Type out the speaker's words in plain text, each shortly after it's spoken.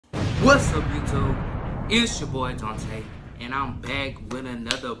What's up, YouTube? It's your boy Jon'Taye, and I'm back with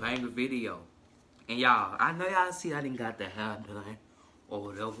another banger video. And y'all, I know y'all see I didn't got the hair done or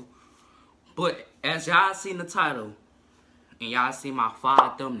whatever, but as y'all seen the title and y'all see my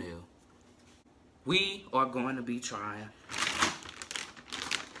fire thumbnail, we are going to be trying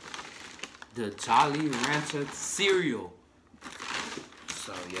the Jolly Rancher cereal.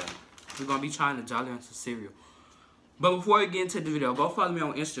 So yeah, we're gonna be trying the Jolly Rancher cereal. But before we get into the video, go follow me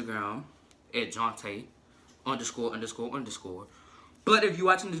on Instagram at Jon'Taye ____. But if you're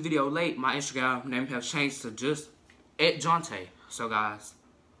watching this video late, my Instagram name has changed to just at Jon'Taye. So guys,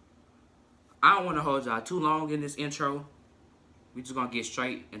 I don't want to hold y'all too long in this intro. We just gonna get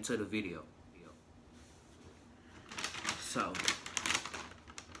straight into the video. So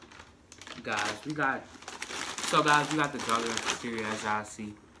guys, we got the Jolly Rancher cereal as y'all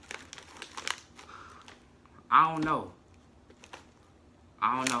see. I don't know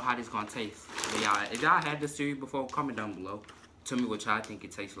how this gonna taste. But y'all, if y'all had this cereal before, comment down below. Tell me what y'all think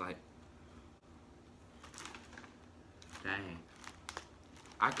it tastes like. Dang.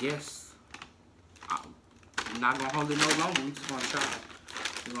 I guess I'm not gonna hold it no longer. We just gonna try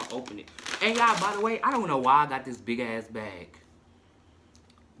it. We're gonna open it. And y'all, by the way, I don't know why I got this big ass bag.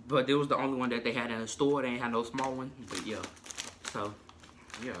 But it was the only one that they had in the store. They ain't had no small one. But yeah. So,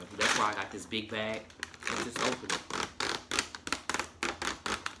 yeah, that's why I got this big bag. Let's just open it.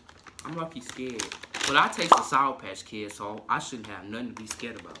 I'm lucky scared. But I taste the Sour Patch Kids, so I shouldn't have nothing to be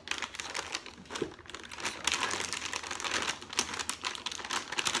scared about.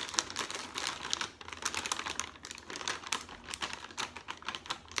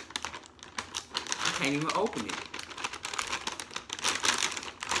 I can't even open it.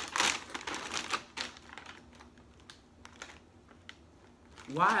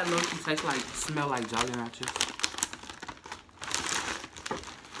 Why it low-key taste like, smell like Jolly Ranchers?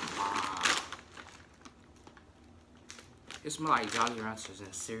 It smells like Jolly Ranchers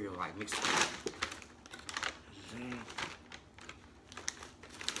and cereal, like mixed together.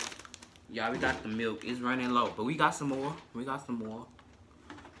 Y'all, we got the milk. It's running low, but we got some more. But yeah,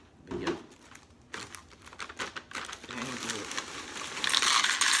 dang good.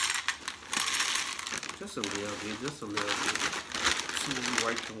 Just a little bit. See what we're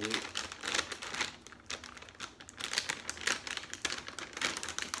working with.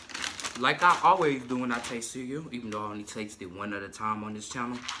 Like I always do when I taste cereal, even though I only taste it one at a time on this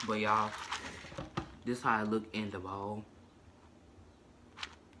channel. But y'all, this is how it look in the bowl.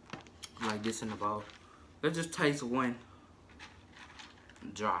 Like this in the bowl. Let's just taste one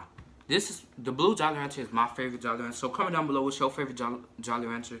dry. This is, the blue Jolly Rancher is my favorite Jolly Rancher. So comment down below what's your favorite Jolly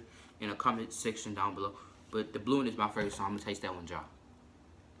Rancher in the comment section down below. But the blue one is my favorite, so I'm gonna taste that one dry.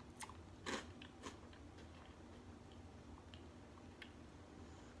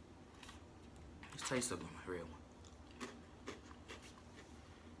 Taste of a real one.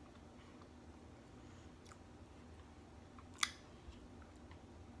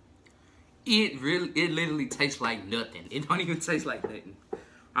 It literally tastes like nothing. It don't even taste like nothing.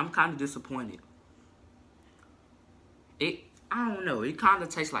 I'm kind of disappointed. I don't know. It kind of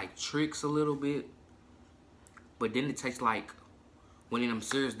tastes like Tricks a little bit, but then it tastes like one of them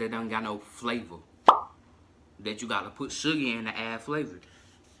cereals that don't got no flavor. That you gotta put sugar in to add flavor.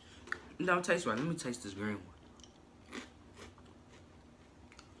 It don't taste right. Let me taste this green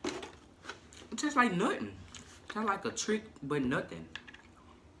one. It tastes like nothing. It tastes like a trick, but nothing.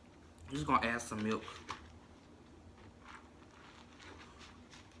 I'm just gonna add some milk.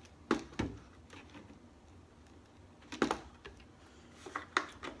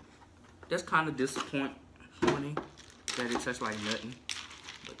 That's kind of disappointing that it tastes like nothing.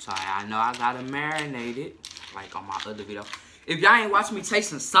 But sorry, I know I gotta marinate it like on my other video. If y'all ain't watching me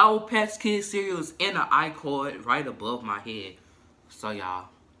tasting Sour Patch Kids cereals in an iCard right above my head. So y'all,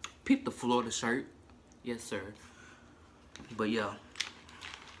 peep the Florida shirt. Yes, sir. But yeah,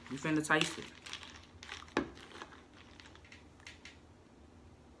 you finna taste it.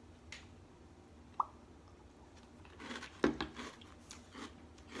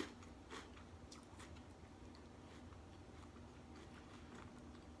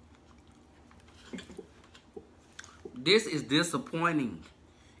 This is disappointing.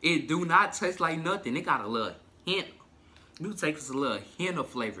 It do not taste like nothing. It got a little hint. You take a little hint of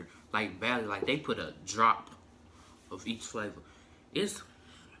flavor. Like barely, like they put a drop of each flavor. It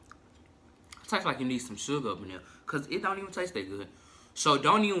tastes like you need some sugar up in there. Cause it don't even taste that good. So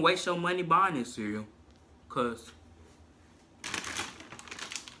don't even waste your money buying this cereal. Cause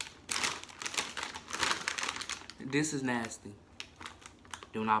this is nasty.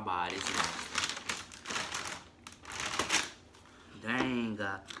 Do not buy it. It's nasty. Dang,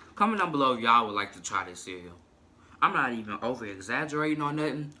 God. Comment down below if y'all would like to try this cereal. I'm not even over exaggerating or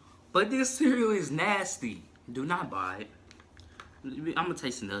nothing, but this cereal is nasty. Do not buy it. I'm gonna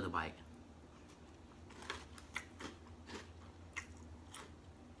taste another bite.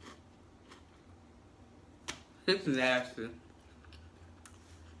 It's nasty.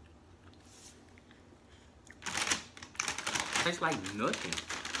 Tastes like nothing.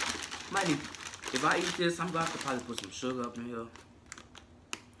 If I eat this, I'm gonna have to probably put some sugar up in here.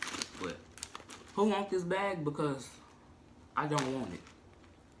 But who want this bag? Because I don't want it.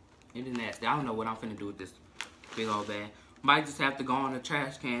 It is nasty. I don't know what I'm finna do with this big old bag. Might just have to go on the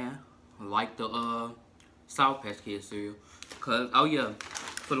trash can, like the Sour Patch Kids cereal. Cause oh yeah,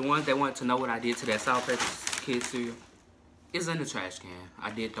 for the ones that want to know what I did to that Sour Patch Kids cereal, it's in the trash can. I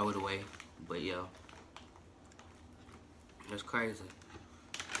did throw it away, but yeah, that's crazy.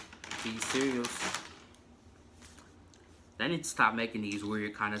 These cereals, they need to stop making these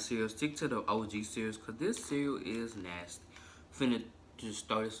weird kind of cereals. Stick to the OG cereals, cause this cereal is nasty. Finna just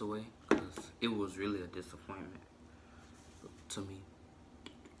throw this away, cause it was really a disappointment to me.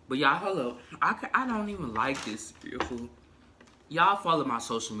 But y'all, hold up. I don't even like this cereal food. Y'all follow my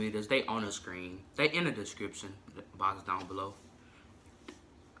social medias. They on the screen. They in the description box down below.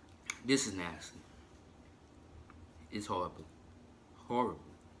 This is nasty. It's horrible. Horrible.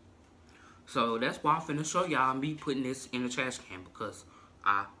 So that's why I'm finna show y'all me putting this in the trash can, because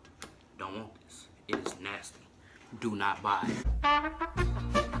I don't want this. It is nasty. Do not buy it.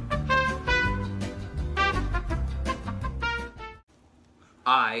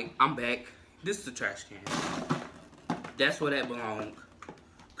 Alright, I'm back. This is the trash can. That's where that belongs.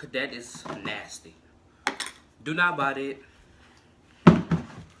 Cause that is nasty. Do not buy it.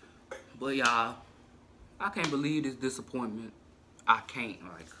 But y'all, I can't believe this disappointment. I can't,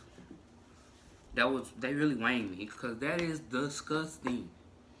 like, they really waned me, because that is disgusting.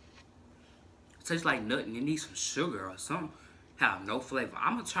 It tastes like nothing. It needs some sugar or something. Have no flavor.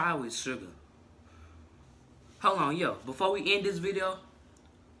 I'm gonna try with sugar. Hold on, yo. Before we end this video,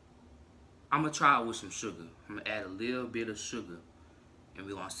 I'm gonna try it with some sugar. I'm gonna add a little bit of sugar, and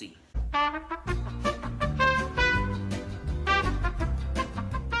we're gonna see.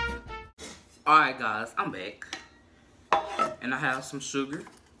 Alright guys, I'm back. And I have some sugar.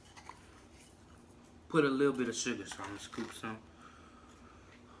 Put a little bit of sugar, so I'm gonna scoop some.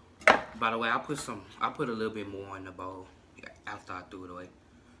 By the way, I put a little bit more in the bowl after I threw it away.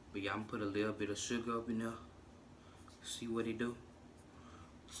 But yeah, I'm gonna put a little bit of sugar up in there. See what it do.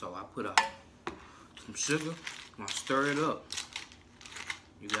 So I put some sugar. I'm gonna stir it up.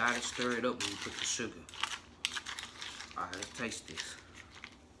 You gotta stir it up when you put the sugar. Alright, let's taste this.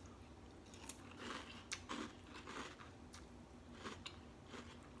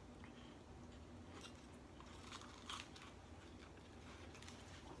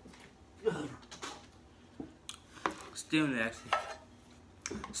 Still nasty.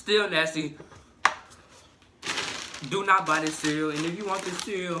 Still nasty. Do not buy this cereal. And if you want this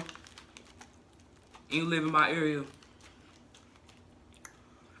cereal and you live in my area,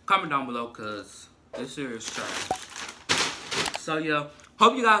 comment down below, because this cereal is trash. So yeah,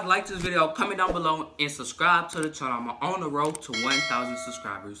 hope you guys liked this video. Comment down below and subscribe to the channel. I'm on the road to 1,000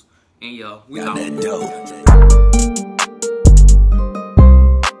 subscribers. And yo, we out.